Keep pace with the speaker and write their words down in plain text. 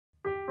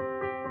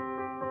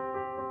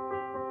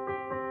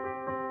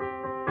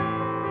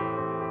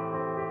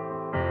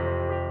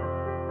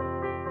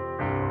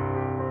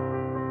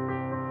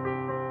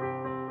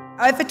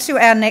Over to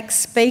our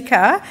next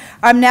speaker.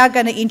 I'm now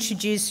going to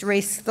introduce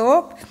Rhys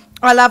Thorpe.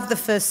 I love the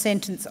first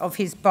sentence of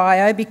his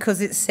bio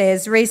because it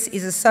says, Rhys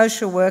is a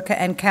social worker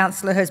and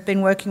counsellor who has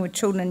been working with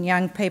children and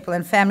young people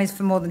and families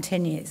for more than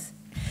 10 years.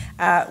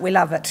 We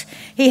love it.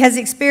 He has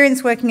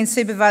experience working in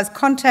supervised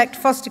contact,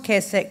 foster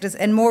care sectors,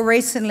 and more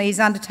recently he's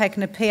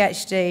undertaken a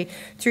PhD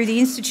through the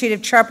Institute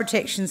of Child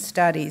Protection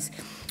Studies.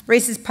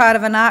 Rhys is part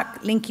of an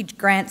ARC linkage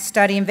grant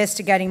study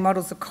investigating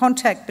models of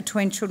contact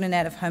between children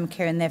out of home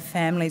care and their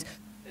families.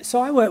 So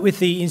I work with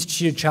the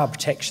Institute of Child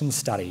Protection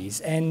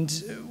Studies,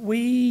 and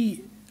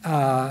we do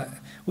a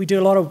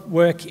lot of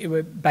work.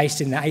 We're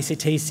based in the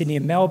ACT, Sydney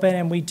and Melbourne,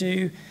 and we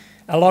do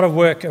a lot of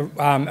work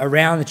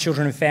around the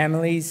children and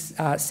families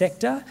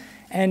sector.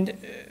 And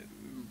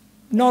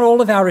not all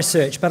of our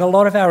research, but a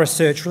lot of our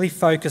research really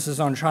focuses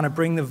on trying to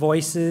bring the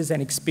voices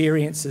and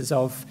experiences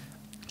of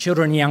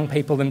children and young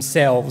people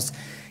themselves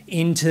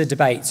into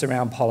debates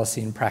around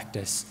policy and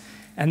practice.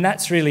 And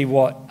that's really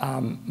what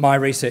my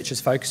research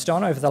has focused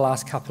on over the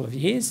last couple of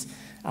years.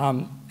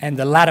 And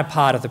the latter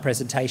part of the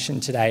presentation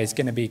today is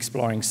going to be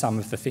exploring some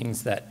of the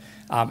things that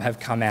have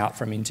come out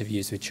from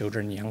interviews with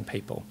children and young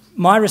people.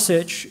 My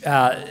research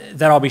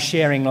that I'll be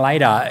sharing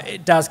later,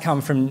 it does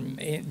come from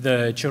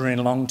the children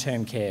in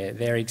long-term care,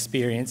 their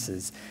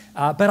experiences.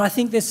 But I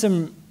think there's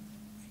some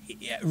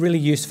really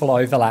useful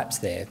overlaps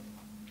there.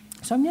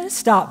 So I'm going to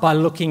start by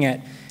looking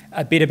at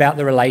a bit about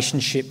the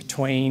relationship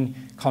between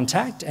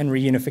contact and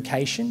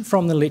reunification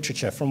from the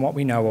literature, from what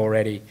we know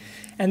already.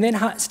 And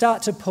then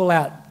start to pull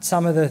out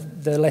some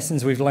of the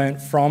lessons we've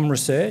learned from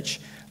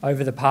research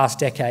over the past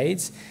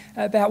decades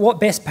about what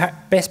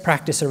best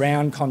practice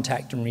around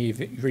contact and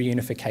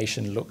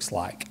reunification looks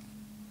like.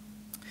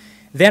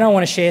 Then I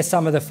want to share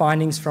some of the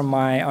findings from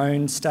my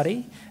own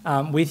study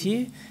with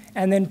you,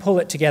 and then pull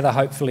it together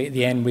hopefully at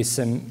the end with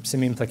some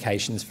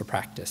implications for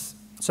practice.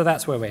 So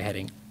that's where we're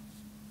heading.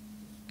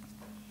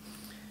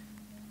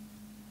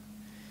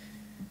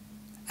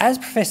 As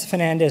Professor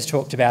Fernandez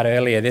talked about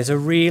earlier, there's a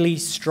really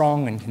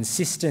strong and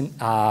consistent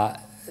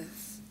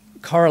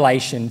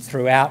correlation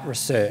throughout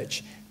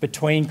research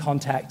between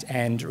contact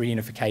and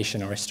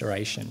reunification or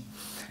restoration.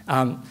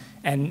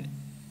 And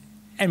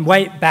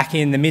way back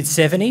in the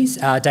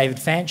mid-70s, David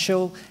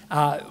Fanchel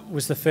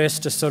was the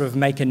first to sort of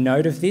make a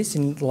note of this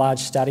in a large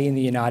study in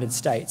the United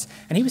States.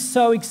 And he was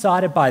so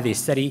excited by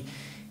this that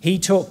he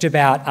talked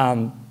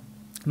about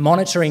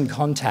monitoring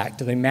contact,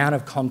 the amount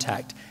of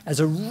contact, as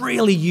a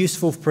really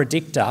useful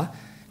predictor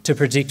to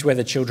predict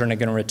whether children are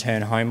going to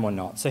return home or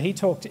not. So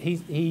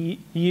he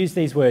used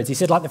these words. He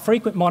said, like the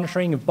frequent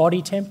monitoring of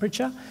body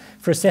temperature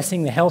for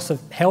assessing the health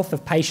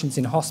of patients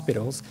in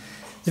hospitals,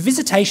 the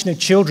visitation of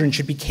children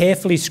should be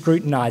carefully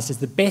scrutinised as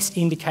the best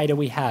indicator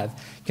we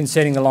have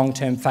concerning the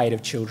long-term fate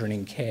of children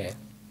in care.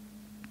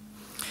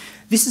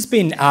 This has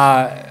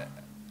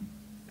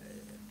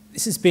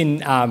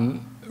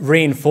been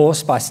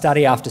reinforced by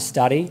study after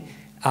study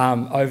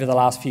over the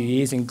last few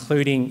years,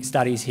 including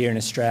studies here in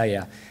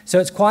Australia. So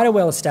it's quite a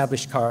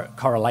well-established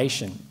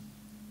correlation.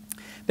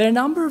 But a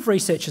number of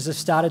researchers have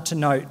started to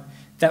note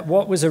that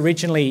what was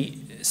originally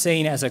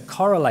seen as a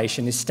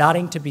correlation is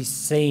starting to be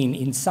seen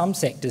in some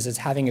sectors as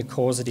having a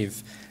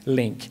causative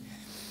link.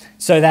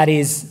 So that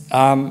is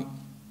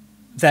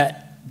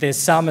that there's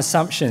some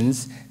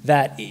assumptions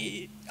that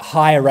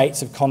higher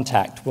rates of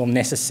contact will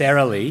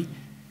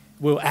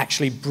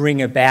actually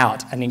bring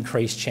about an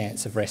increased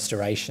chance of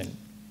restoration.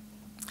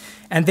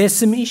 And there's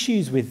some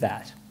issues with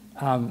that.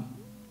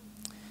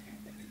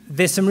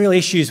 There's some real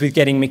issues with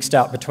getting mixed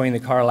up between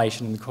the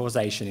correlation and the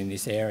causation in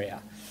this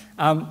area.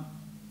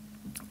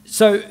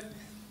 So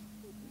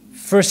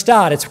for a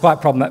start, it's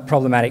quite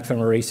problematic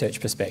from a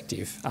research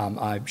perspective.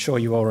 I'm sure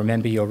you all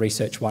remember your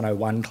Research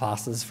 101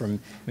 classes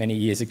from many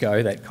years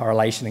ago, that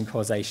correlation and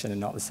causation are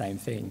not the same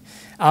thing.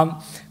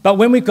 But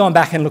when we've gone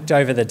back and looked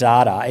over the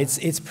data,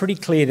 it's pretty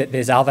clear that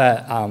there's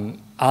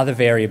other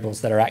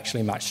variables that are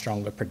actually much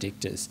stronger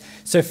predictors.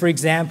 So for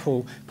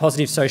example,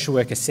 positive social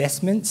work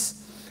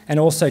assessments and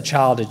also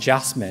child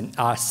adjustment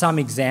are some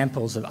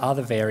examples of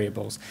other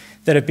variables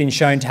that have been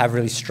shown to have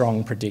really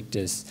strong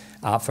predictors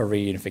for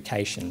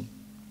reunification.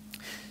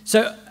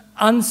 So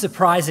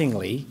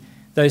unsurprisingly,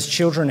 those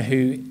children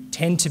who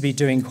tend to be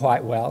doing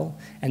quite well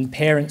and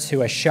parents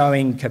who are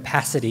showing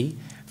capacity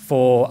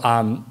for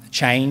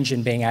change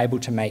and being able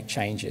to make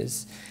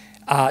changes,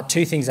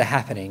 two things are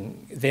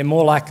happening. They're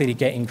more likely to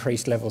get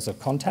increased levels of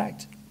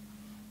contact,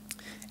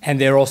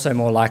 and they're also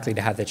more likely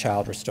to have their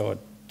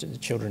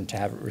children to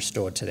have it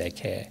restored to their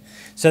care.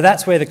 So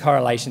that's where the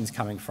correlation's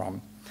coming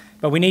from.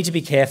 But we need to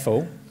be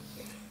careful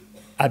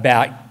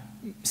about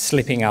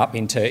slipping up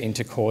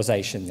into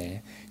causation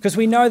there, because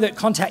we know that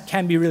contact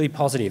can be really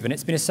positive, and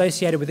it's been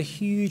associated with a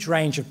huge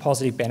range of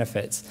positive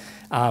benefits.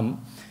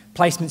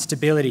 Placement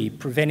stability,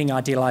 preventing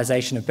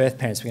idealisation of birth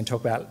parents, we can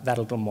talk about that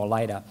a little more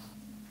later.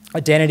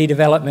 Identity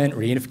development,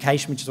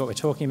 reunification, which is what we're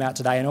talking about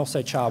today, and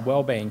also child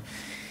wellbeing.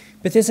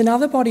 But there's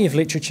another body of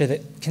literature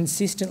that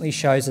consistently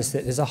shows us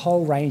that there's a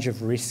whole range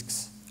of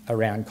risks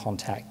around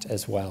contact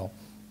as well.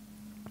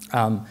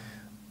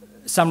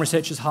 some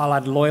researchers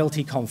highlighted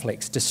loyalty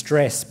conflicts,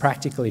 distress,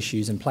 practical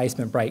issues and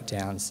placement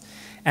breakdowns.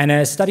 And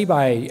a study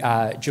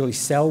by Julie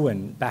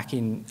Selwyn back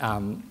in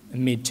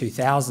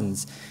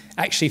mid-2000s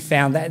actually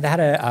found that they had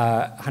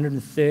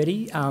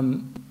 130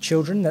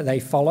 children that they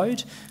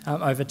followed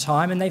over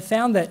time, and they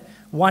found that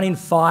 1 in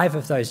 5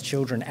 of those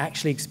children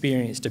actually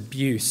experienced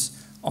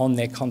abuse on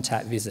their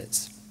contact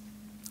visits.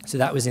 So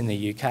that was in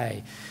the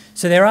UK.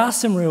 So there are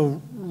some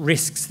real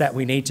risks that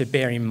we need to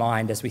bear in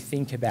mind as we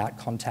think about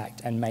contact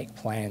and make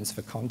plans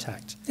for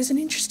contact. There's an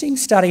interesting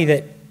study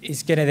that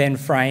is going to then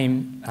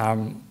frame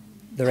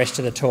the rest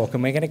of the talk,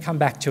 and we're going to come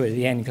back to it at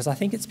the end because I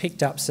think it's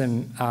picked up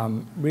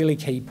some really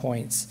key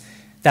points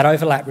that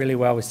overlap really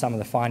well with some of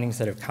the findings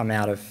that have come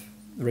out of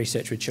the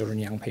research with children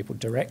and young people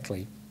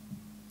directly.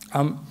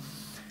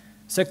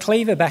 So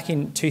Cleaver back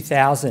in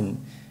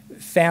 2000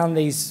 found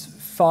these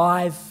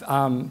 5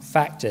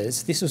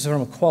 factors. This was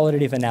from a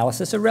qualitative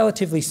analysis, a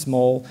relatively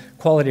small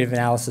qualitative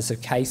analysis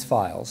of case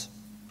files.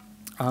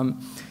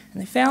 And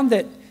they found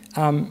that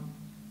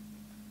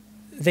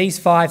these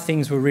 5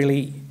 things were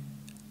really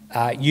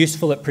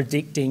useful at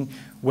predicting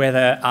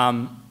whether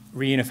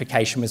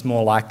reunification was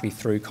more likely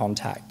through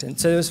contact. And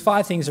so there was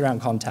 5 things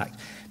around contact.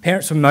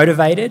 Parents were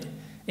motivated,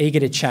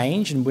 eager to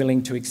change and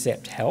willing to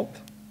accept help.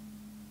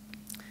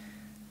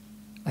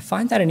 I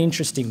find that an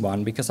interesting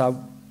one because I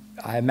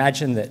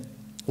imagine that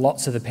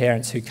lots of the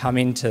parents who come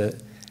into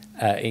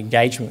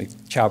engagement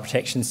with child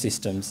protection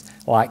systems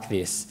like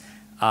this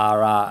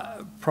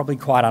are probably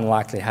quite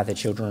unlikely to have their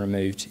children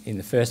removed in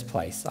the first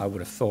place, I would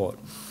have thought.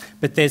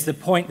 But there's the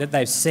point that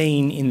they've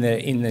seen in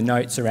the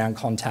notes around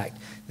contact,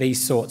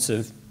 these sorts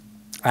of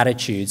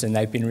attitudes, and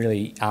they've been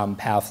really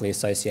powerfully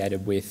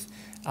associated with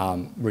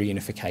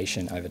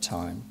reunification over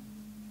time.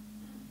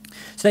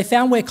 So they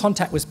found where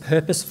contact was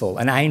purposeful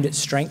and aimed at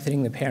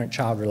strengthening the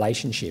parent-child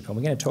relationship, and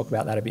we're going to talk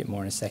about that a bit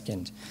more in a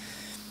second.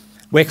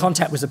 Where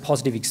contact was a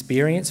positive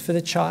experience for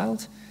the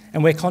child,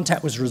 and where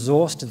contact was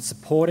resourced and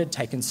supported,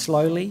 taken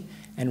slowly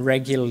and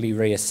regularly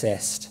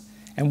reassessed,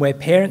 and where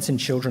parents and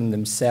children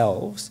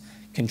themselves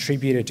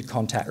contributed to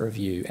contact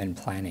review and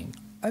planning.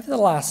 Over the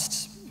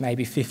last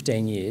maybe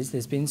 15 years,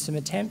 there's been some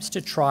attempts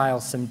to trial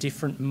some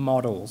different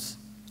models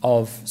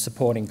of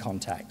supporting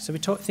contact. So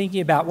we're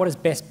thinking about what does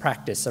best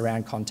practice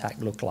around contact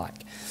look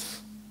like.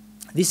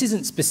 This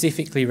isn't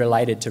specifically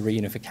related to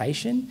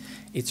reunification,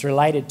 it's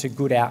related to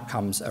good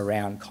outcomes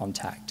around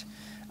contact.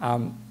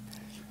 And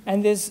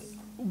there's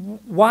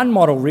one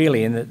model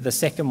really, and the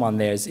second one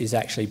there is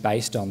actually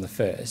based on the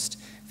first,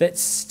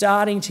 that's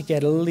starting to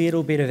get a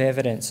little bit of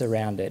evidence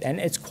around it, and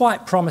it's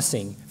quite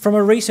promising. From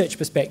a research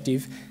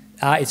perspective,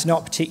 it's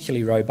not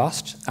particularly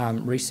robust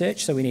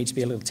research, so we need to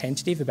be a little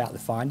tentative about the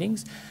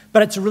findings,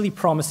 but it's a really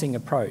promising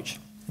approach.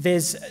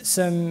 There's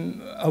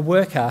a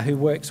worker who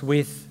works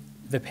with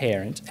the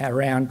parent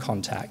around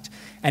contact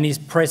and is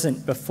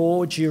present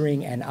before,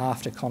 during and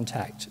after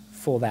contact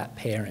for that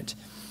parent.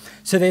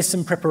 So there's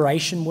some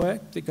preparation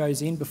work that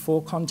goes in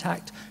before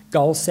contact,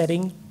 goal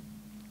setting,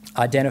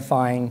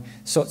 identifying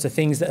sorts of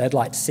things that they'd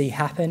like to see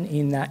happen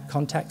in that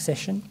contact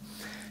session.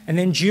 And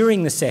then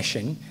during the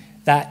session,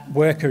 that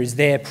worker is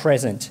there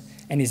present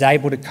and is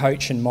able to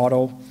coach and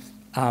model,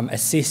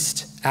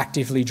 assist,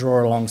 actively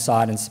draw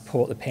alongside and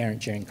support the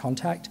parent during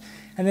contact.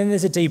 And then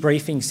there's a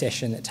debriefing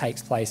session that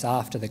takes place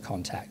after the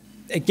contact.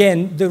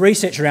 Again, the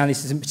research around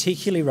this isn't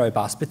particularly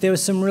robust, but there were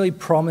some really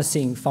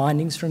promising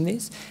findings from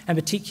this, and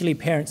particularly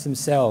parents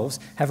themselves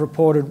have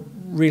reported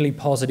really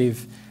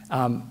positive,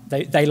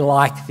 they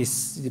like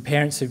this, the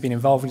parents who've been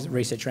involved with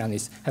research around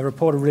this have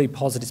reported really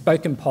positive,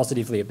 spoken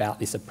positively about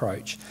this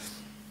approach.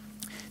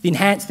 The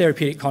enhanced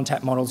therapeutic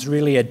contact model is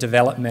really a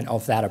development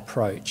of that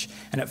approach,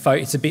 and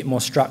it's a bit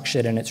more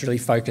structured and it's really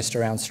focused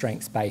around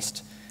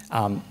strengths-based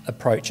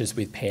approaches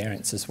with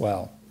parents as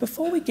well.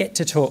 Before we get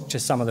to talk to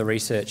some of the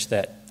research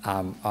that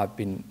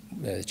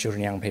children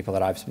and young people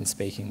that I've been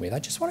speaking with, I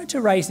just wanted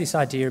to raise this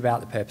idea about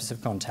the purpose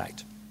of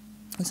contact.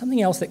 And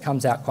something else that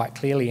comes out quite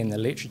clearly in the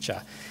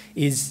literature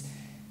is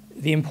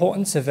the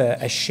importance of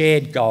a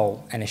shared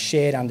goal and a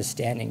shared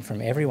understanding from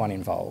everyone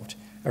involved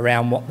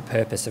around what the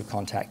purpose of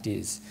contact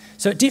is.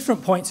 So at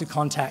different points of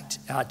contact,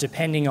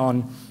 depending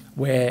on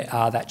where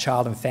that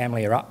child and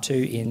family are up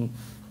to in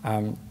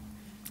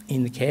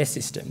the care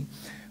system,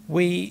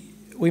 we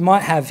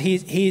might have,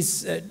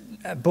 here's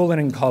Bullen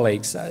and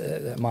colleagues,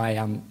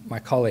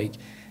 my colleague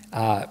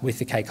with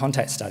the K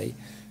contact study,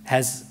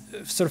 has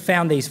sort of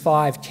found these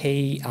 5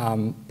 key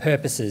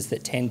purposes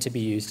that tend to be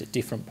used at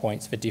different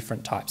points for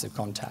different types of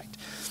contact.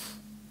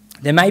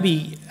 There may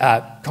be,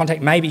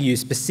 contact may be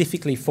used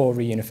specifically for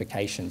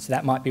reunification, so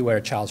that might be where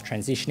a child's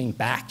transitioning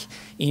back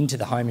into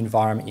the home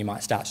environment. You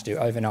might start to do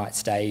overnight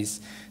stays.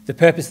 The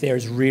purpose there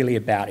is really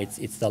about,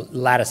 it's the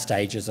latter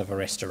stages of a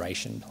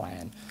restoration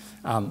plan.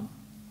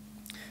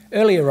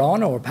 Earlier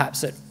on, or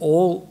perhaps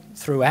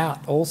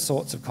throughout all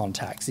sorts of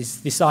contacts,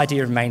 is this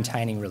idea of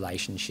maintaining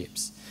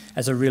relationships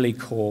as a really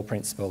core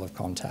principle of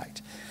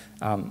contact,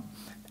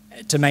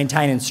 to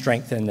maintain and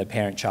strengthen the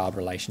parent-child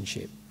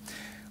relationship.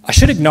 I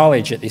should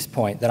acknowledge at this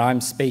point that I'm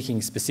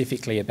speaking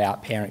specifically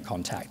about parent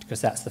contact because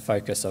that's the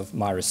focus of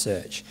my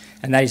research.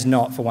 And that is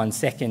not for 1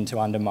 second to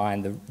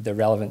undermine the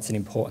relevance and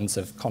importance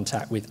of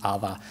contact with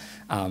other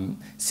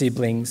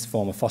siblings,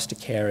 former foster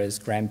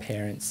carers,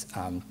 grandparents,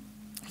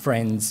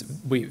 friends.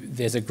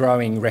 There's a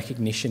growing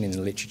recognition in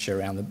the literature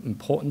around the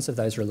importance of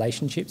those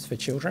relationships for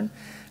children.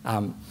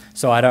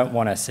 So I don't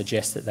want to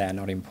suggest that they are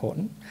not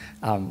important.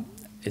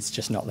 It's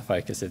just not the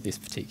focus of this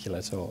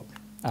particular talk.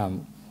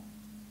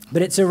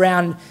 But it's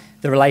around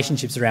the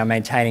relationships around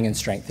maintaining and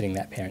strengthening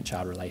that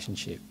parent-child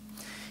relationship.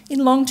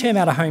 In long-term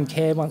out-of-home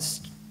care, once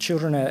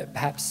children are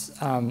perhaps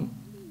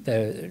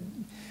the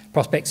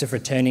prospects of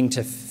returning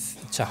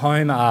to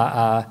home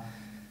are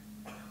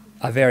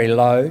very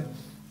low,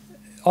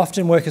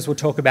 often workers will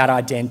talk about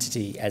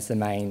identity as the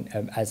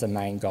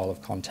main goal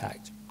of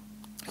contact.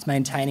 It's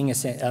maintaining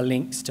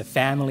links to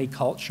family,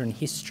 culture and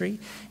history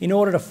in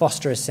order to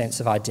foster a sense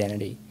of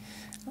identity.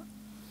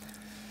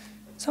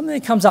 Something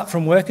that comes up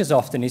from workers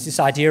often is this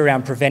idea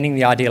around preventing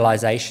the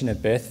idealisation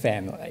of birth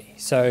family.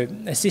 So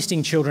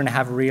assisting children to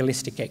have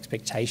realistic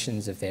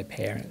expectations of their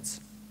parents,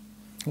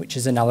 which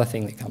is another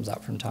thing that comes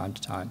up from time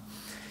to time.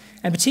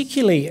 And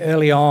particularly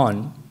early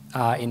on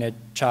in a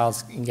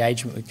child's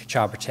engagement with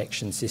child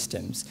protection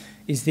systems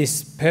is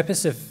this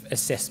purpose of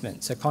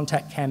assessment. So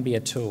contact can be a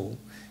tool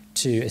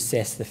to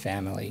assess the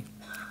family.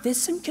 There's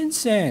some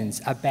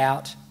concerns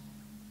about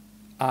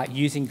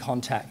using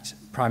contact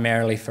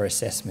primarily for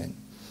assessment.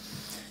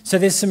 So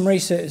there's some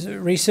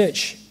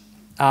research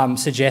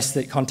suggests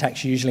that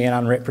contact's usually an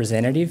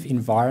unrepresentative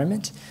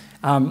environment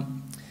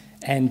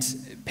and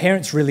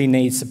parents really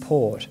need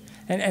support.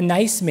 And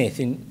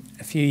Naismith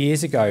a few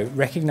years ago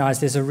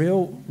recognised there's a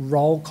real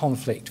role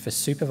conflict for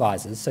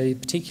supervisors, so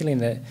particularly in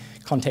the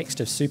context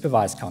of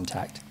supervised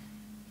contact.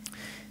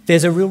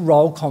 There's a real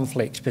role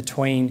conflict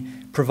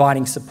between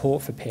providing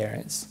support for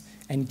parents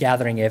and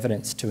gathering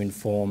evidence to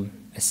inform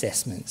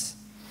assessments.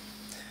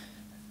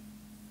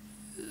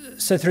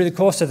 So through the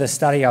course of the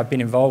study I've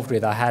been involved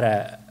with, I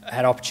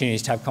had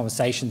opportunities to have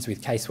conversations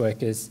with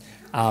caseworkers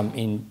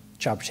in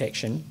child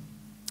protection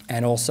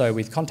and also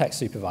with contact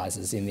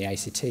supervisors in the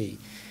ACT.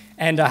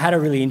 And I had a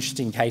really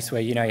interesting case where,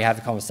 you have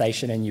a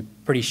conversation and you're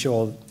pretty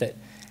sure that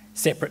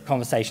separate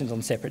conversations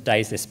on separate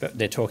days,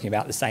 they're talking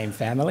about the same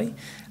family.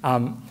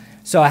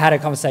 So I had a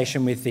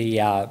conversation with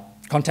the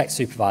contact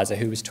supervisor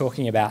who was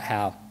talking about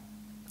how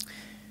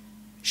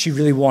she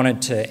really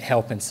wanted to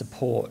help and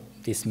support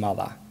this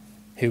mother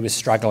who was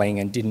struggling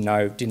and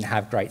didn't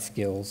have great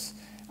skills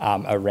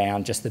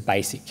around just the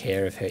basic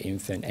care of her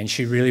infant. And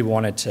she really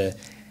wanted to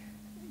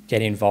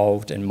get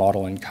involved and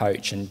model and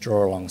coach and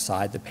draw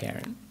alongside the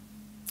parent.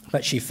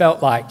 But she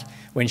felt like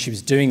when she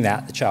was doing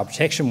that, the child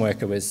protection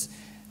worker was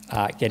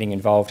getting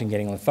involved and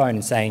getting on the phone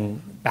and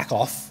saying, back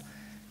off,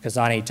 because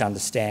I need to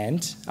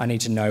understand, I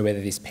need to know whether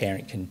this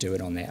parent can do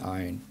it on their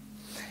own.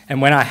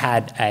 And when I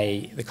had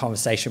the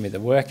conversation with the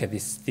worker,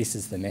 this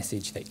is the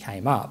message that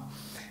came up.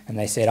 And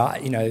they said,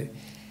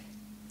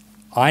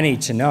 I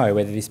need to know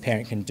whether this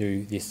parent can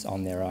do this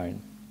on their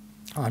own.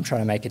 I'm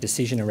trying to make a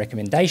decision, a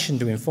recommendation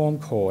to inform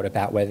court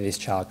about whether this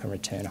child can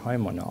return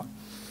home or not.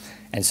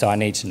 And so I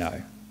need to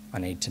know. I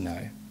need to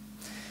know.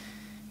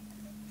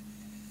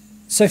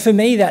 So for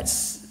me, I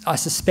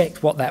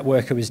suspect what that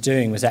worker was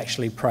doing was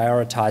actually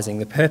prioritising.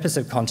 The purpose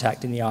of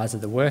contact in the eyes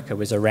of the worker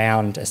was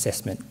around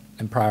assessment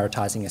and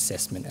prioritising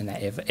assessment and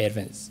that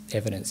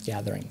evidence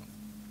gathering.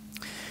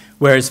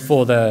 Whereas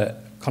for the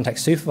contact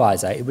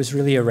supervisor, it was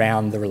really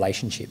around the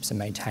relationships and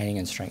maintaining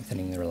and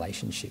strengthening the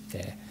relationship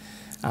there.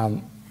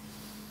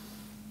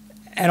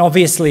 And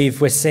obviously,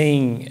 if we're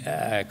seeing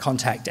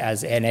contact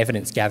as an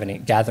evidence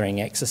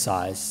gathering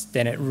exercise,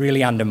 then it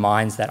really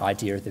undermines that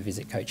idea of the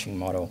visit coaching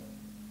model,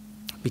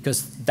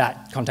 because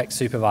that contact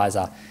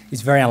supervisor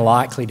is very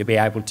unlikely to be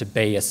able to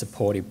be a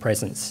supportive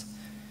presence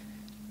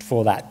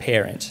for that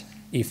parent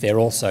if they're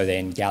also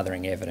then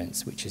gathering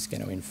evidence which is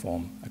going to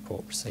inform a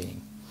court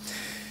proceeding.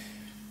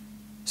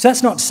 So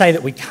that's not to say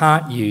that we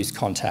can't use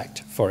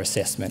contact for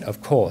assessment,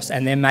 of course,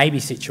 and there may be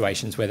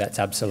situations where that's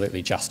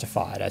absolutely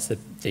justified as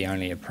the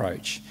only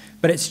approach.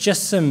 But it's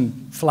just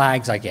some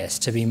flags, I guess,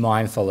 to be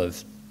mindful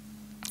of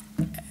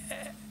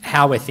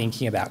how we're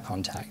thinking about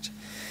contact.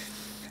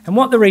 And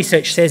what the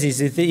research says is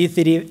that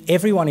if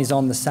everyone is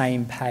on the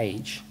same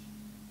page,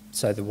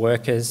 so the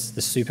workers,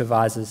 the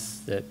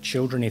supervisors, the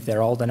children, if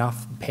they're old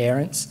enough,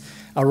 parents,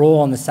 are all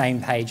on the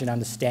same page and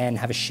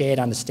have a shared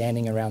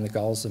understanding around the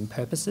goals and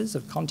purposes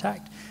of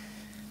contact,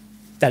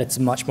 that it's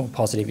a much more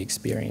positive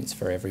experience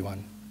for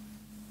everyone.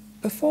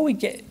 Before we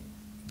get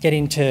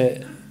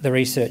into the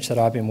research that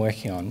I've been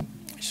working on,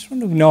 I just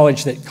want to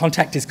acknowledge that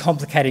contact is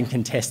complicated and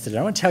contested.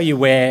 I want to tell you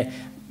where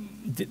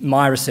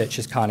my research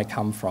has kind of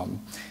come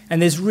from.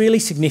 And there's really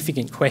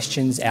significant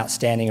questions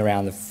outstanding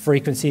around the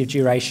frequency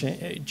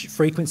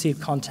of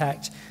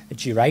contact, the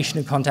duration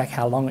of contact,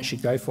 how long it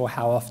should go for,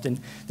 how often,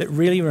 that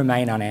really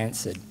remain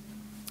unanswered.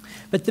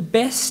 But the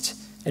best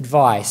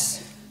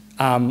advice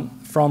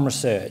from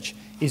research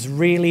is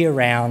really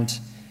around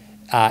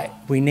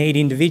we need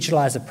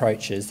individualised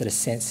approaches that are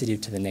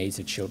sensitive to the needs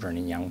of children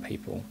and young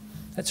people.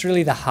 That's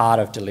really the heart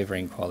of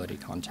delivering quality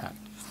contact.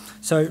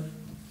 So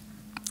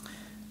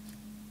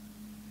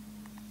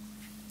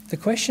the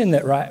question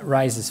that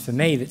raises for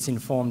me that's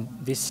informed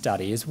this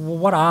study is, well,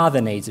 what are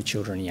the needs of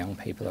children and young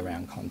people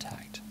around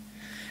contact?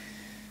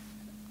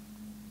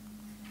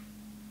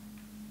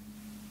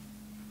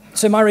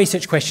 So my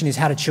research question is,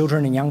 how do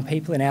children and young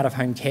people in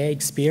out-of-home care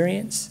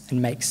experience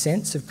and make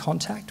sense of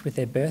contact with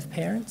their birth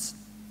parents?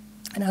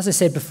 And as I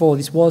said before,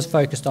 this was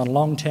focused on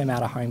long-term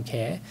out-of-home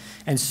care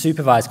and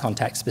supervised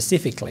contact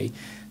specifically,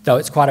 though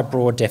it's quite a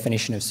broad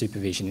definition of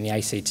supervision. In the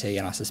ACT,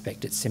 and I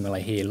suspect it's similar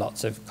here,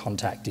 lots of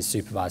contact is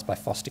supervised by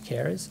foster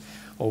carers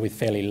or with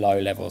fairly low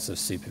levels of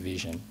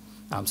supervision.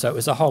 So it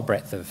was a whole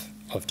breadth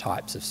of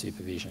types of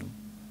supervision.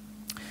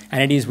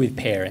 And it is with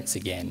parents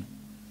again.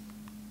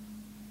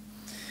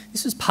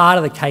 This was part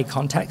of the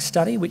K-Contact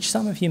study, which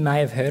some of you may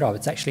have heard of.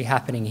 It's actually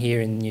happening here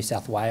in New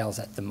South Wales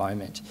at the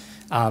moment.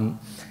 And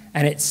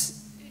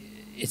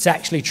it's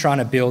actually trying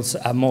to build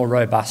a more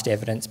robust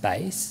evidence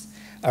base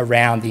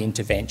around the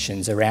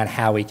interventions, around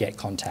how we get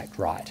contact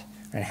right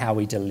and how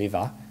we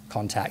deliver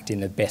contact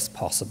in the best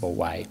possible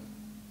way.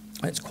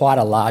 It's quite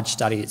a large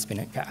study. It's been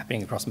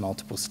happening across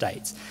multiple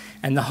states.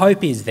 And the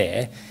hope is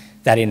there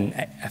that in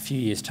a few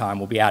years' time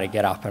we'll be able to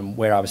get up, and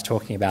where I was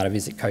talking about a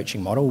visit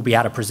coaching model, we'll be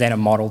able to present a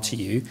model to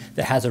you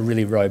that has a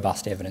really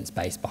robust evidence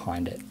base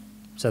behind it.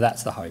 So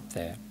that's the hope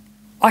there.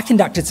 I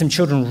conducted some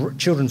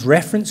children's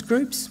reference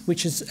groups,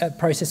 which is a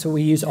process that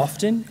we use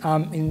often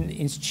in the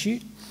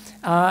Institute.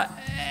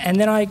 And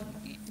then I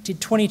did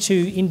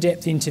 22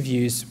 in-depth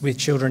interviews with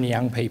children and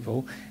young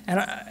people.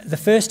 And the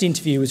first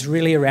interview was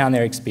really around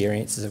their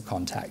experiences of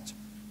contact.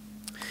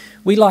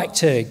 We like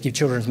to give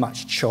children as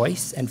much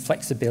choice and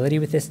flexibility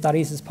with their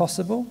studies as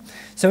possible.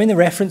 So in the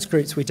reference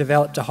groups, we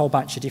developed a whole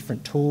bunch of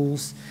different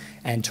tools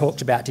and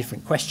talked about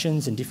different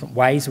questions and different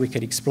ways we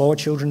could explore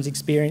children's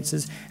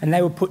experiences. And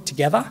they were put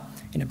together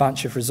in a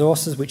bunch of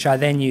resources, which I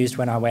then used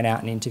when I went out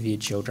and interviewed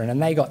children. And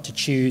they got to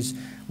choose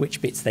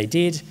which bits they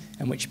did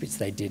and which bits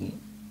they didn't.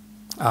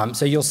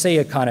 So you'll see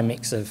a kind of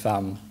mix of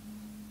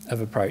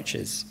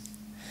approaches.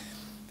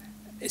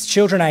 It's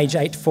children aged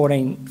 8 to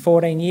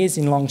 14 years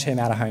in long-term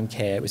out-of-home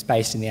care. It was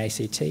based in the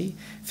ACT.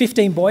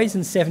 15 boys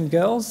and 7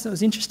 girls. It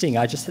was interesting.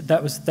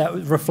 That was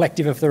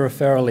reflective of the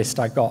referral list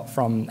I got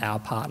from our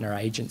partner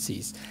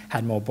agencies.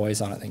 Had more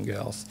boys on it than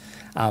girls.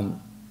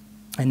 And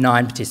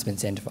 9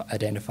 participants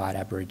identified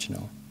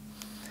Aboriginal.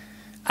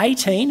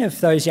 18 of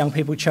those young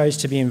people chose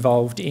to be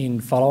involved in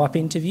follow-up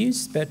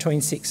interviews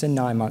between 6 and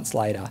 9 months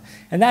later.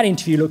 And that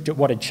interview looked at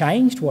what had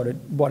changed,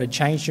 what had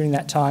changed during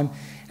that time,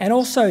 and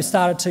also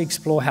started to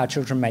explore how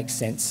children make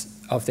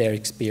sense of their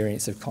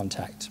experience of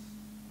contact.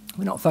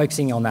 We're not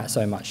focusing on that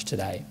so much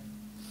today.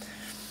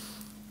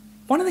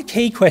 One of the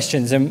key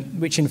questions,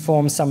 which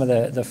informs some of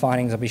the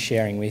findings I'll be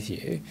sharing with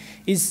you,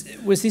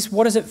 was this: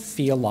 what does it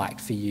feel like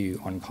for you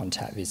on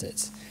contact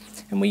visits?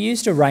 And we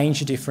used a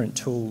range of different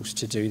tools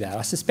to do that.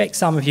 I suspect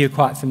some of you are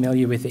quite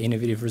familiar with the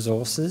Innovative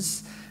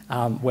Resources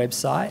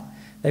website.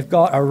 They've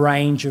got a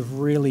range of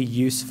really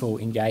useful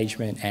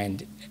engagement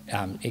and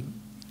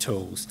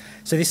tools.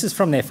 So this is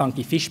from their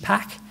Funky Fish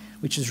Pack,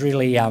 which is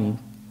really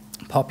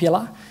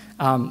popular.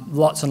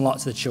 Lots and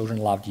lots of the children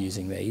loved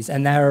using these,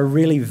 and they're a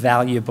really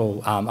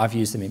valuable, I've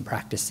used them in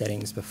practice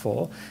settings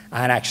before,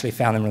 and actually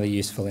found them really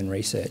useful in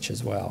research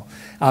as well.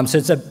 So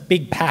it's a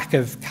big pack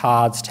of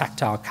cards,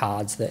 tactile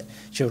cards that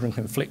children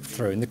can flick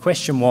through, and the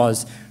question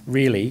was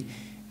really,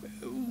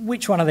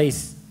 which one of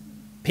these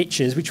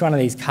pictures, which one of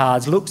these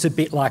cards looks a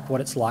bit like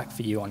what it's like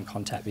for you on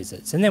contact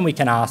visits? And then we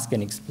can ask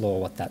and explore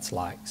what that's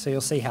like. So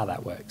you'll see how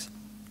that works.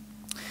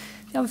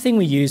 The other thing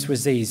we used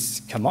was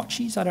these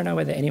komochis. I don't know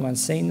whether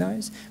anyone's seen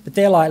those, but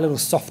they're like little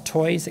soft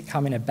toys that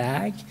come in a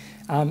bag.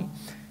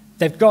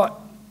 They've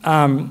got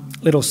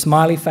little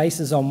smiley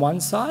faces on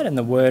one side and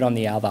the word on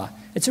the other.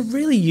 It's a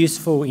really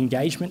useful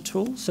engagement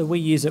tool, so we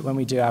use it when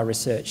we do our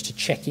research to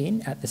check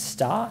in at the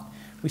start.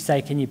 We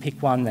say, can you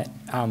pick one that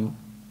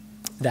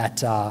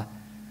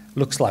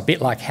looks a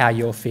bit like how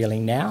you're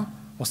feeling now?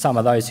 Or some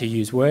of those who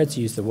use words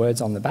use the words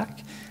on the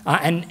back.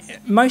 And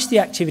most of the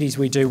activities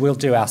we do, we'll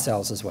do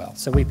ourselves as well.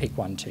 So we pick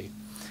one too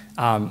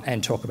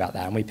and talk about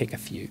that, and we pick a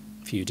few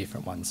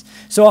different ones.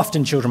 So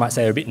often children might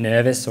say they're a bit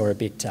nervous or a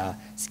bit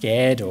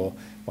scared or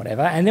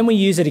whatever, and then we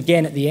use it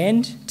again at the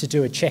end to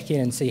do a check-in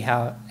and see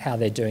how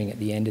they're doing at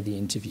the end of the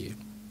interview.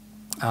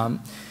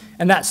 And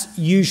that's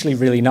usually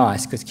really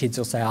nice because kids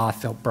will say, oh, I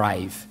felt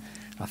brave.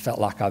 I felt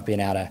like I've been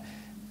able to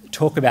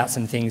talk about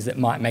some things that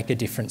might make a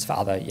difference for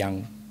other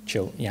young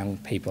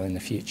people in the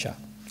future.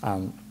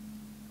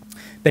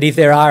 But if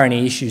there are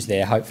any issues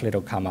there, hopefully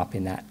it'll come up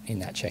in that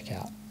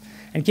checkout.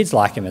 And kids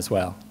like them as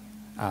well.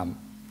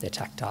 They're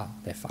tactile,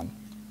 they're fun.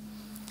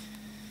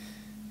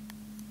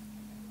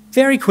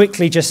 Very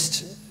quickly,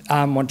 just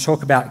want to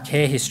talk about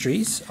care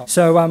histories.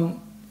 So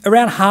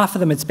around half of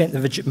them had spent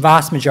the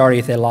vast majority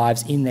of their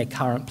lives in their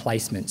current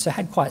placement, so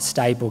had quite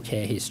stable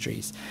care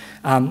histories.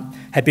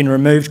 Had been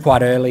removed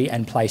quite early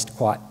and placed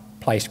quite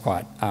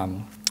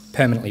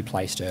permanently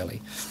placed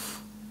early.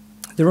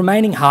 The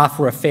remaining half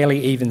were a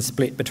fairly even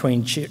split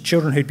between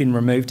children who'd been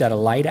removed at a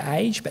later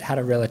age but had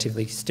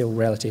a still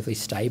relatively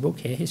stable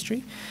care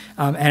history,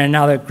 and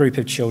another group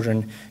of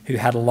children who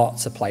had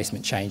lots of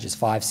placement changes,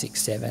 5,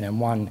 6, 7,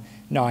 and one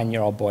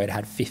 9-year-old boy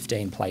had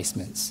 15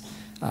 placements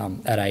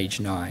at age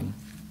 9.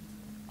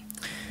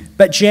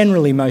 But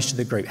generally, most of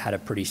the group had a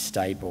pretty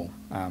stable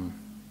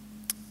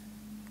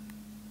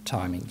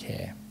time in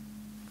care.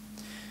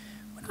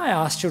 When I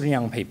asked children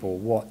and young people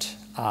what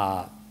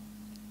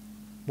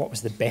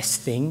was the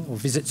best thing, or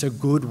visits are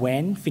good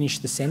when, finish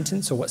the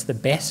sentence, or what's the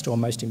best or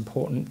most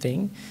important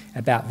thing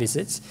about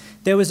visits,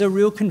 there was a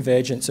real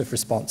convergence of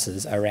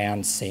responses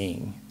around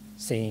seeing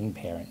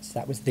parents.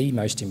 That was the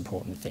most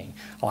important thing.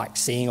 I like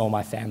seeing all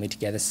my family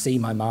together, see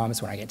my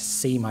mums when I get to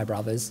see my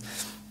brothers,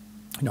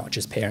 not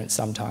just parents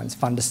sometimes,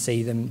 fun to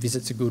see them.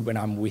 Visits are good when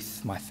I'm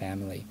with my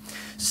family.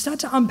 So start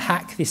to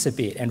unpack this a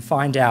bit and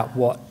find out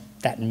what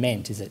that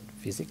meant. Is it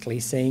physically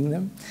seeing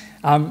them?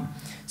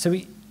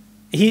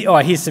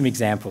 Here's some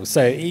examples.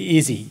 So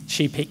Izzy,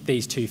 she picked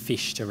these 2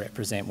 fish to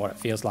represent what it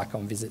feels like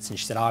on visits, and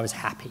she said, I was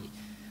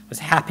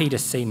happy to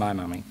see my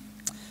mummy.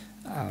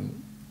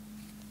 And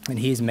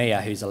here's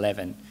Mia, who's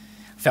 11.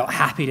 Felt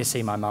happy to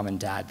see my mum and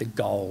dad. The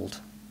gold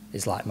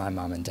is like my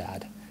mum and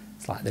dad.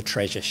 It's like the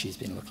treasure she's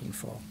been looking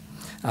for.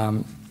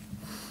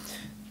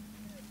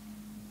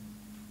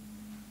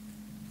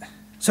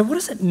 So what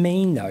does it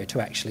mean, though, to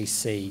actually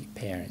see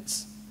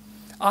parents?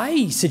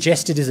 I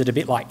suggested, is it a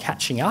bit like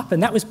catching up?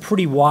 And that was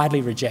pretty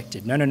widely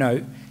rejected.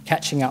 No,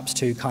 catching up's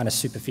too kind of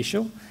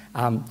superficial.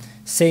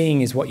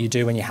 Seeing is what you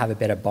do when you have a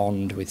better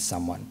bond with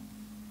someone.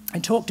 I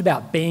talked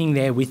about being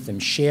there with them,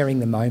 sharing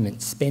the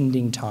moment,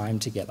 spending time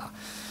together.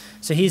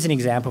 So here's an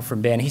example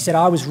from Ben. He said,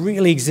 I was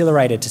really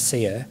exhilarated to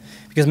see her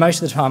because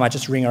most of the time I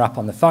just ring her up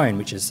on the phone,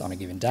 which is on a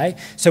given day.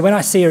 So when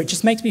I see her, it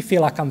just makes me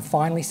feel like I'm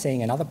finally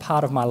seeing another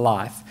part of my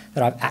life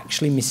that I've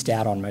actually missed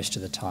out on most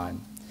of the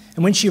time.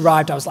 And when she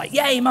arrived, I was like,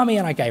 yay, mummy,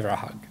 and I gave her a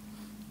hug.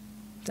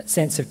 That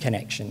sense of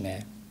connection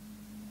there.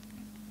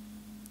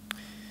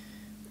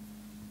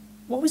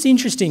 What was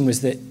interesting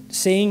was that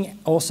seeing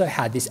also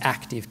had this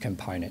active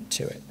component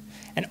to it.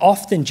 And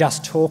often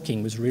just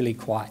talking was really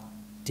quite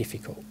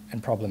difficult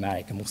and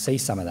problematic, and we'll see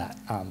some of that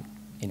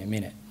in a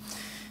minute.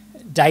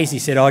 Daisy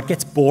said, it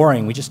gets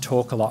boring, we just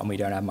talk a lot and we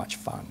don't have much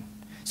fun.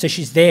 So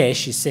she's there,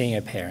 she's seeing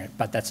her parent,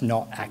 but that's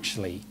not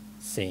actually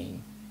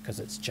seeing because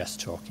it's just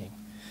talking.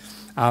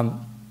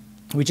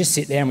 We just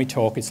sit there and we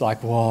talk. It's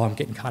like, whoa, I'm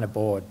getting kind of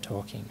bored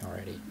talking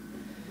already.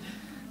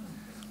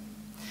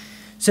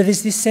 So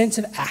there's this sense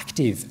of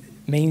active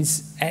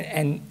means,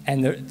 and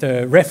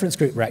the reference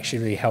group were actually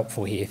really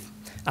helpful here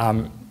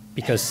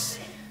because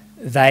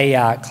they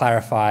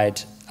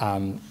clarified.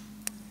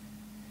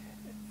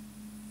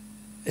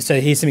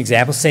 So here's some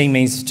examples. Seeing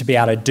means to be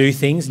able to do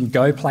things and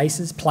go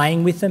places,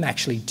 playing with them,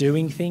 actually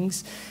doing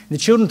things. And the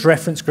children's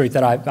reference group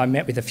that I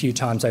met with a few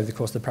times over the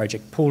course of the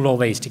project pulled all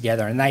these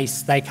together, and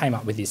they came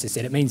up with this. They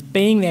said it means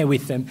being there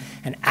with them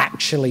and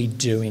actually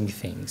doing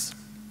things.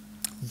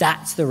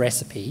 That's the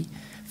recipe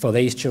for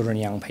these children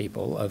and young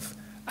people of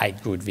a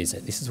good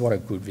visit. This is what a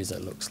good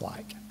visit looks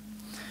like.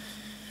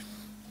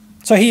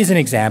 So here's an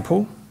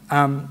example.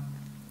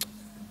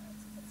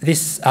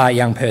 This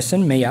young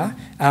person, Mia,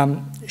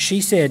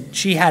 she said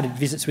she had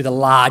visits with a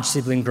large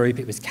sibling group.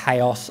 It was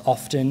chaos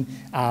often.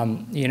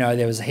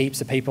 There was heaps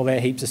of people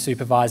there, heaps of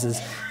supervisors.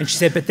 And she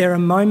said, but there are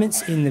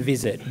moments in the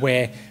visit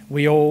where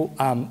we all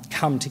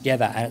come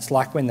together, and it's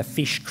like when the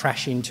fish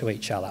crash into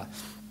each other.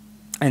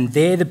 And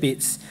they're the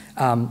bits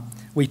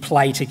we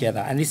play together.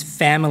 And this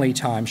family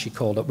time, she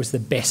called it, was the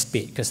best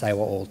bit because they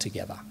were all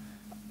together.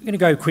 I'm going to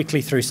go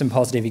quickly through some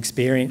positive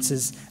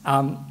experiences.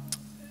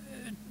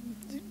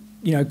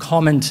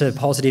 Common to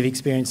positive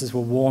experiences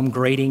were warm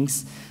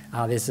greetings.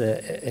 There's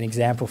an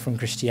example from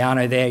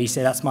Cristiano there. He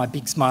said, that's my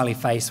big smiley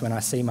face when I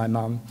see my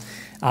mum.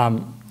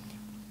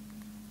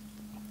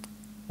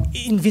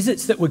 In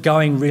visits that were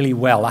going really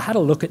well, I had a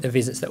look at the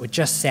visits that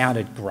just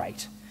sounded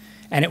great.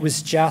 And it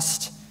was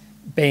just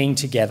being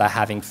together,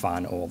 having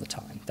fun all the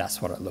time.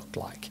 That's what it looked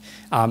like.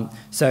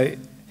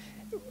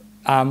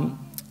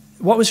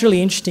 What was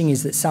really interesting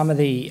is that some of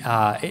the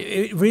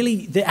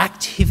activities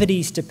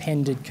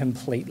depended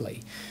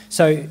completely.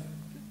 So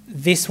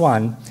this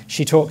one,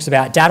 she talks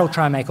about, Dad will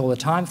try and make all the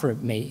time for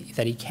me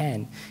that he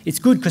can. It's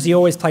good because he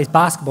always plays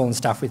basketball and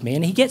stuff with me,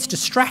 and he gets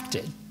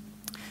distracted.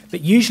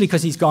 But usually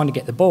because he's gone to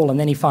get the ball and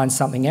then he finds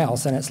something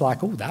else and it's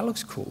like, oh, that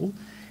looks cool.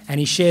 And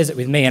he shares it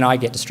with me and I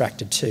get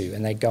distracted too,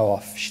 and they go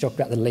off. She talked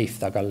about the leaf,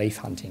 they'll go leaf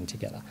hunting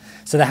together.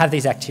 So they have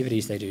these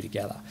activities they do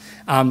together.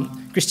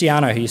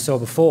 Cristiano, who you saw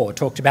before,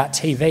 talked about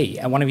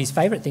TV, and one of his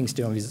favourite things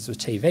to do on visits was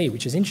TV,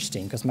 which is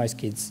interesting because most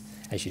kids,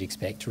 as you'd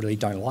expect, really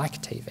don't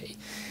like TV.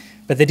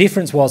 But the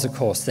difference was, of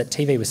course, that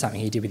TV was something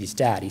he did with his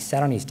dad. He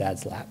sat on his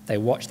dad's lap, they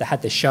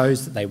had the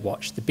shows that they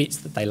watched, the bits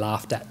that they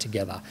laughed at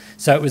together.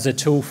 So it was a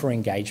tool for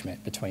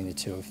engagement between the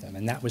two of them,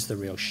 and that was the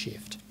real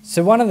shift.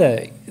 So one of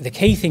the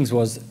key things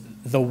was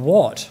the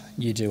what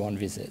you do on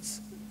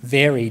visits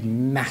varied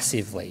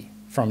massively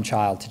from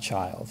child to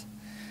child.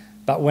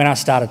 But when I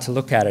started to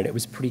look at it, it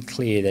was pretty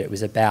clear that it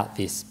was about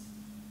this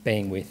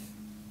being with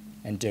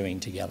and doing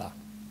together.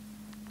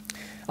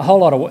 A whole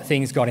lot of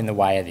things got in the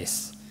way of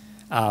this.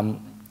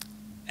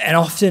 And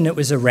often it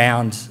was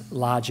around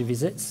larger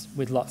visits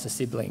with lots of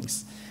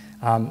siblings.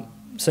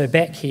 So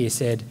Beck here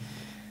said,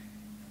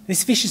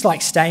 this fish is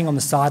like staying on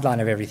the sideline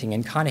of everything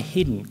and kind of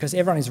hidden because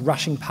everyone is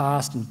rushing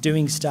past and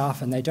doing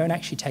stuff and they don't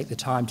actually take the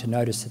time to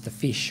notice that the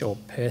fish or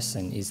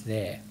person is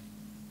there.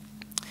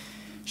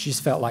 She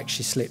just felt like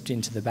she slipped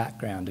into the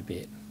background a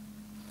bit.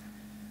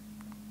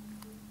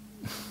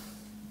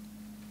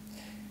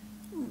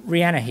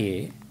 Rihanna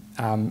here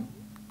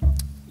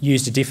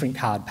used a different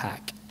card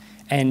pack,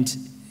 and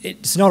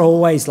it's not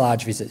always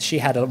large visits. She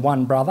had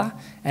one brother,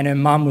 and her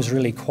mum was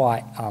really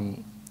quite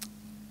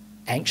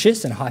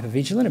anxious and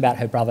hypervigilant about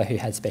her brother who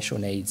had special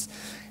needs.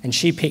 And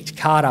she picked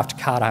card after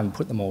card. I haven't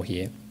put them all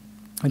here.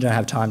 I don't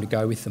have time to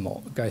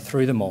go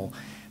through them all.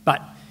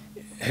 But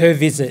her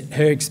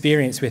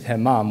experience with her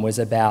mum was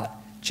about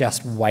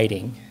just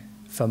waiting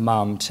for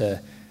mum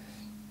to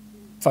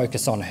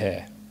focus on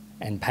her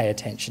and pay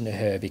attention to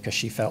her, because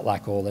she felt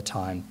like all the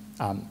time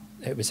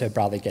it was her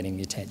brother getting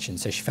the attention.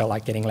 So she felt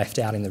like getting left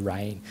out in the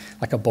rain,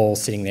 like a ball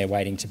sitting there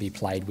waiting to be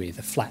played with,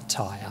 a flat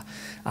tyre,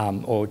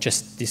 or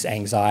just this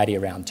anxiety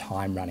around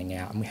time running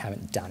out and we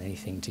haven't done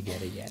anything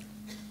together yet.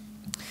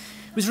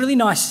 It was really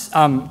nice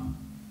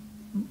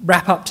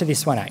wrap up to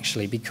this one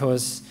actually,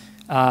 because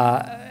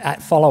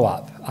at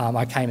follow-up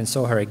I came and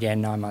saw her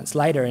again 9 months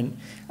later, and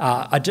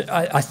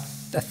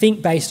I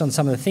think based on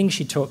some of the things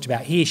she talked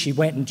about here, she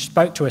went and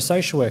spoke to a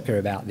social worker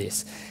about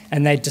this,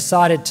 and they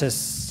decided to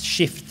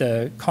shift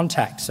the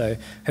contact. So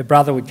her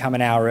brother would come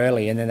an hour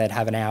early and then they'd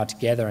have an hour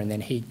together, and then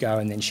he'd go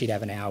and then she'd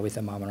have an hour with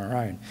her mum on her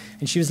own.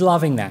 And she was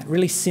loving that.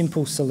 Really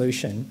simple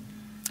solution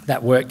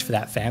that worked for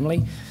that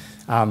family.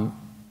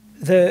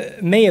 The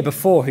Mia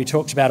before, who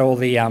talked about all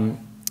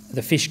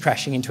the fish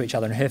crashing into each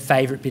other and her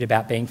favourite bit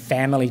about being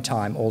family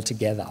time all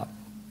together,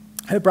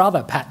 her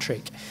brother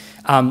Patrick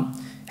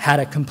had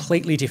a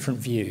completely different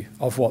view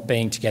of what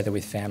being together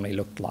with family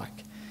looked like.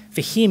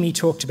 For him, he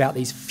talked about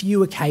these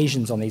few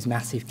occasions on these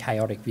massive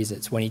chaotic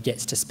visits when he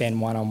gets to spend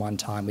one-on-one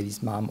time with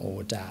his mum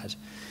or dad.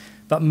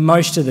 But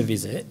most of the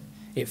visit,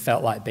 it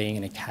felt like being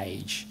in a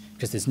cage,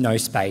 because there's no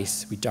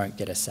space, we don't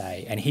get a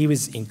say. And he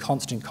was in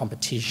constant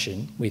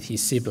competition with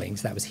his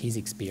siblings, that was his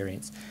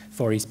experience,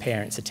 for his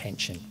parents'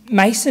 attention.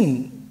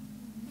 Mason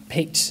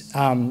picked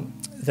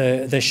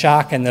the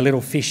shark and the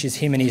little fish as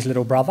him and his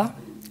little brother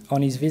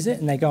on his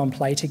visit, and they go and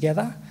play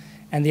together.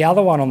 And the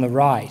other one on the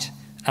right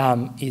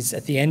is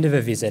at the end of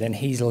a visit, and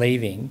he's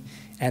leaving,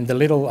 and the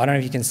little, I don't know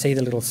if you can see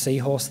the little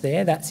seahorse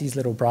there, that's his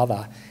little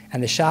brother,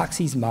 and the shark's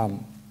his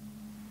mum.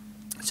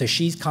 So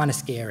she's kind of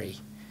scary.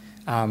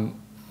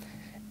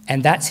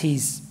 And that's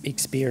his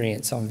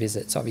experience on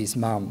visits of his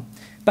mum.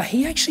 But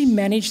he actually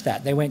managed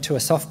that. They went to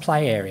a soft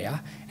play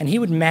area, and he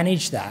would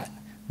manage that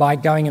by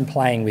going and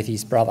playing with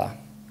his brother,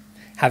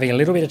 having a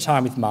little bit of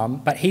time with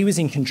mum, but he was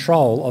in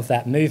control of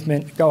that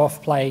movement, go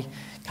off play,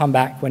 come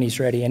back when he's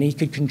ready, and he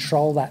could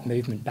control that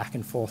movement back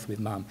and forth with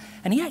mum.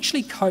 And he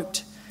actually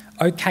coped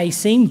okay,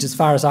 seemed, as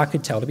far as I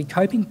could tell, to be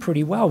coping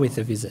pretty well with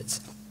the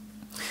visits.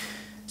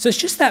 So it's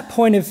just that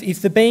point of,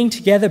 if the being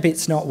together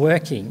bit's not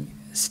working,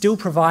 still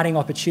providing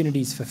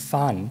opportunities for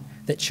fun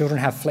that children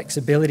have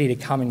flexibility to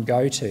come and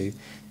go to,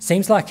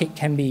 seems like it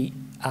can be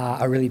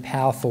a really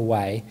powerful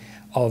way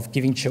of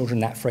giving children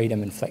that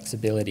freedom and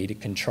flexibility to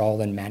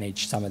control and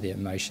manage some of the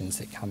emotions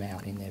that come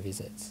out in their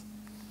visits.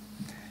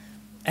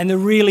 And the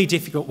really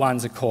difficult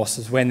ones, of course,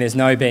 is when there's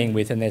no being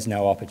with and there's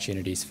no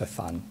opportunities for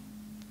fun.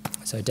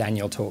 So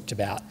Daniel talked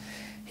about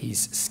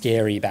his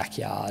scary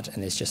backyard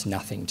and there's just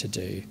nothing to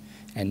do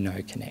and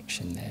no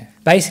connection there.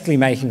 Basically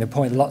making the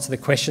point that lots of the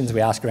questions we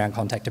ask around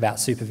contact about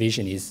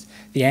supervision is,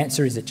 the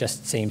answer is it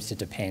just seems to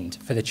depend.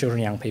 For the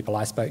children and young people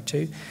I spoke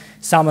to,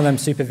 some of them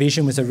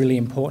supervision was a really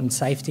important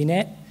safety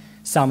net,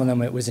 some of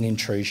them it was an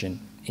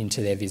intrusion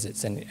into their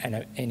visits and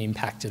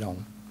impacted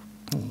on.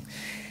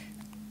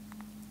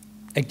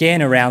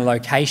 Again, around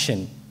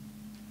location,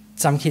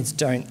 some kids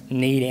don't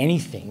need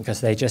anything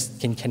because they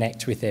just can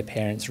connect with their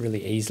parents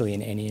really easily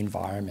in any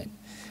environment.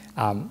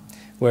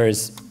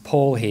 Whereas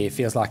Paul here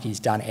feels like he's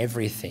done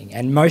everything.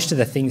 And most of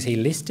the things he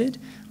listed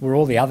were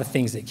all the other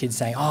things that kids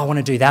say, oh, I want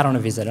to do that on a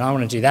visit, and I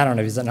want to do that on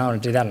a visit, and I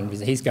want to do that on a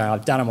visit. He's going,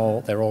 I've done them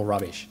all, they're all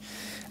rubbish.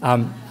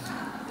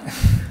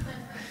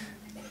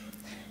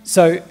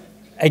 So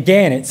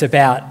again, it's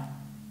about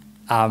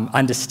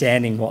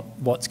understanding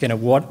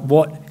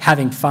what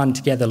having fun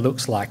together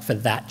looks like for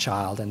that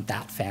child and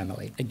that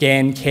family.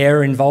 Again,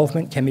 carer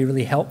involvement can be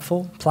really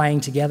helpful,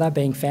 playing together,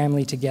 being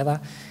family together,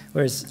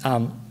 whereas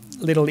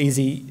little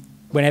Izzy,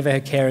 whenever her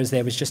carer's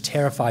there, was just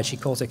terrified. She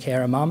calls her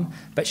carer mum,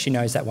 but she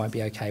knows that won't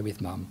be okay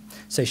with mum.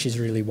 So she's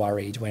really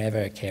worried whenever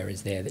her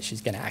carer's there that she's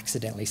going to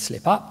accidentally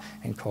slip up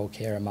and call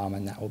carer mum,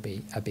 and that will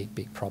be a big,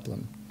 big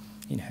problem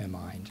in her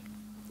mind.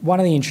 One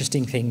of the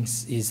interesting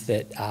things is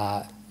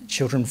that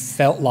children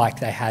felt like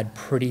they had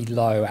pretty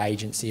low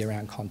agency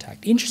around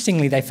contact.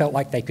 Interestingly, they felt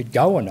like they could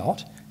go or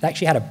not, They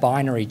actually had a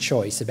binary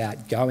choice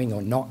about going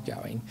or not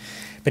going.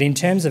 But in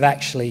terms of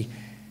actually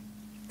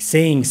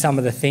seeing some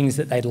of the things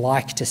that they'd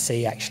like to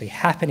see actually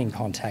happen in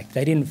contact,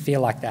 they didn't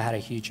feel like they had a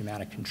huge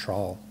amount of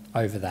control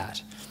over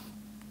that.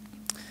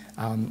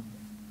 And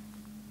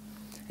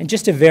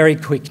just a very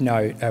quick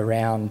note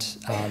around,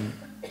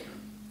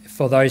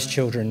 for those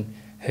children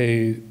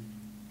who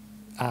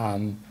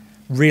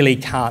really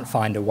can't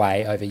find a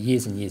way over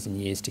years and years and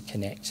years to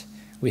connect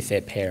with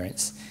their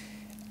parents.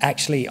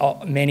 Actually,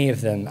 many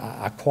of them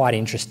are quite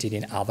interested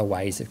in other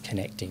ways of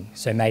connecting.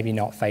 So maybe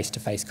not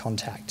face-to-face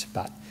contact,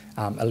 but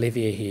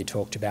Olivia here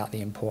talked about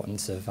the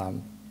importance of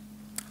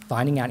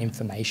finding out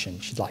information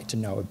she'd like to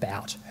know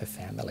about her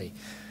family,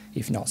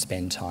 if not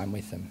spend time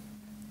with them.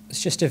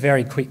 It's just a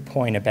very quick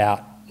point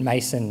about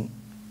Mason,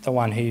 the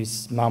one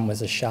whose mum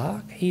was a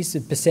shark. His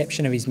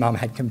perception of his mum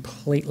had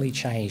completely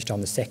changed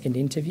on the second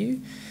interview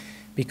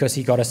because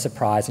he got a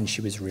surprise and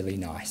she was really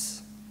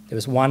nice. There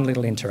was one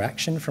little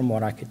interaction, from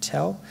what I could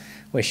tell,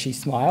 where she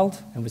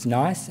smiled and was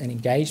nice and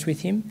engaged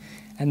with him,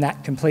 and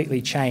that completely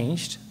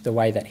changed the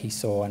way that he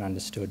saw and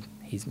understood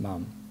his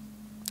mum.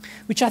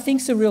 Which I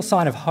think is a real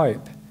sign of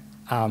hope,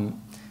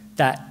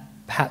 that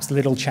perhaps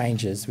little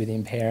changes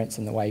within parents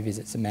and the way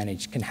visits are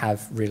managed can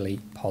have really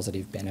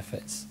positive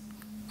benefits.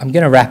 I'm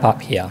going to wrap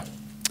up here,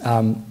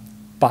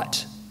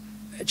 but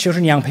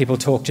children and young people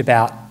talked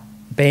about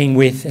being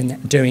with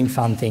and doing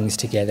fun things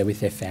together with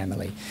their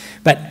family.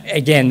 But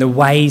again, the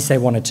ways they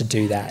wanted to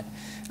do that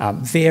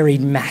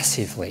varied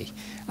massively.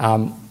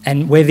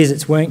 And where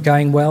visits weren't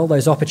going well,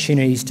 those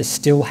opportunities to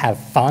still have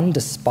fun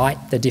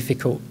despite the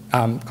difficult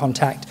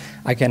contact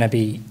are going to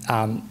be,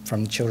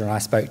 from the children I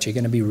spoke to,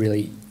 going to be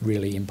really,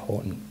 really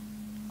important.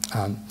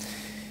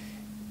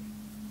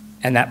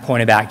 And that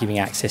point about giving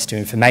access to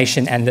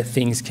information and that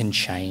things can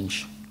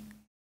change.